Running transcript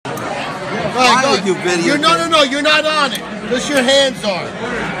Right, Why would you video? No, you're not on it. Just your hands are.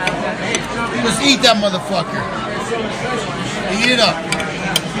 Just eat that motherfucker. Eat it up.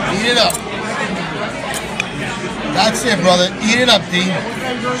 Eat it up. That's it, brother. Eat it up, D.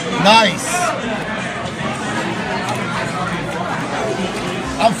 Nice.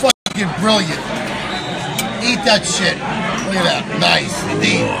 I'm fucking brilliant. Eat that shit. Look at that. Nice,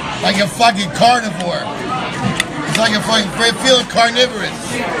 indeed. Like a fucking carnivore. It's like a fucking feeling carnivorous.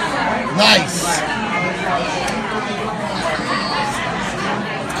 Nice.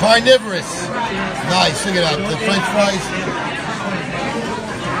 Carnivorous. Nice. Look at that. The French fries.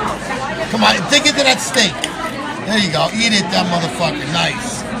 Come on, dig into that steak. There you go. Eat it, that motherfucker.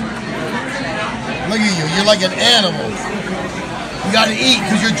 Nice. Look at you. You're like an animal. You gotta eat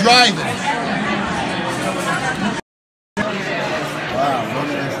because you're driving. Wow, look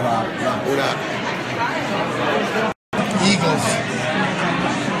at this rock. Look at that. Eagles.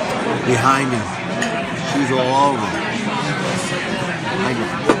 Behind him. She's all over.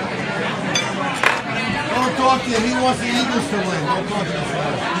 Don't talk to him. He wants the Eagles to win. Don't talk to him.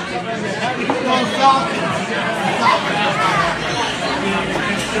 No, Falcons.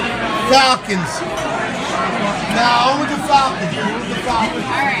 Falcons. Now, with the Falcons. With the Falcons.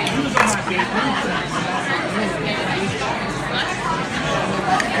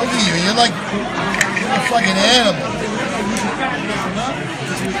 Look at you. You're like a fucking animal.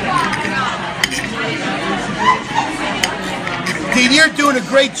 Dude, you're doing a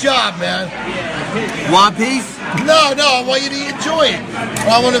great job, man. One piece? No, I want you to enjoy it.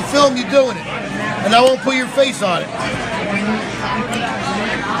 Or I want to film you doing it. And I won't put your face on it.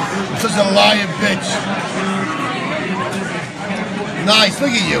 Such a lying bitch. Nice,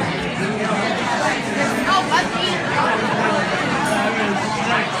 look at you.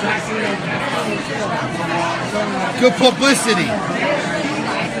 Good publicity.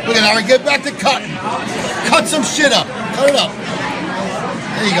 Look at that, get back to cutting. Cut some shit up. Cut it up.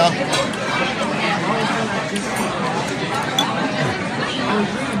 There you go.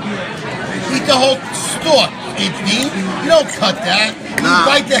 Eat the whole stalk, HD. You don't cut that. You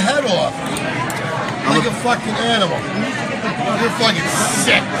bite the head off. Like a fucking animal. You're fucking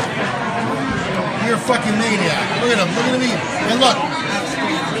sick. You're a fucking maniac. Look at him. Look at him eat. And look.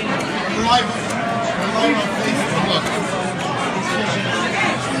 We're live on Facebook. Look.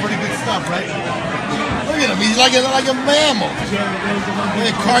 Pretty good stuff, right? Look at him. He's like a mammal.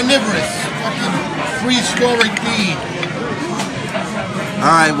 Like a carnivorous. Fucking prehistoric being. All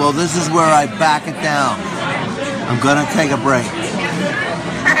right, well, this is where I back it down. I'm gonna take a break.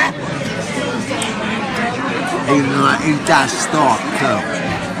 Eat that stalk, too.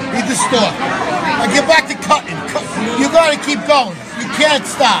 Eat the stalk. Now get back to cutting. You gotta keep going. You can't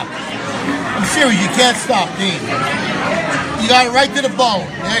stop. I'm serious, you can't stop, Dean. You got it right to the bone.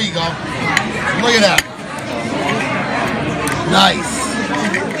 There you go. Look at that. Nice.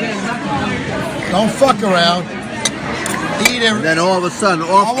 Don't fuck around. Eat it. And then all of a sudden,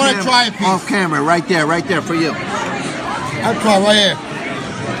 off camera, right there for you. I'll try right here.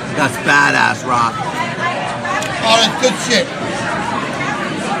 That's badass, Rock. Oh, that's good shit.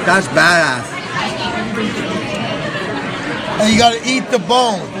 That's badass. And you gotta eat the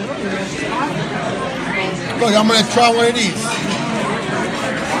bone. Look, I'm gonna try one of these.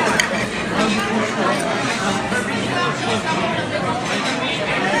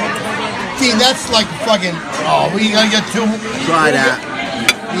 Dean, that's like fucking. Oh, we gotta get two. Try that.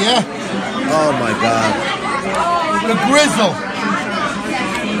 Yeah. Oh my God. The grizzle.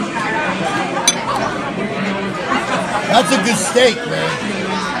 That's a good steak, man.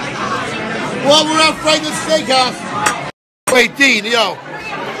 Well, we're at Franklin's Steakhouse. Wait, Dean, yo.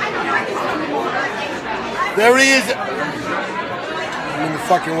 There he is. I'm in the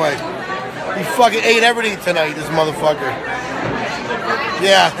fucking way. He fucking ate everything tonight, this motherfucker.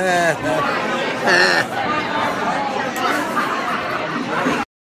 Yeah.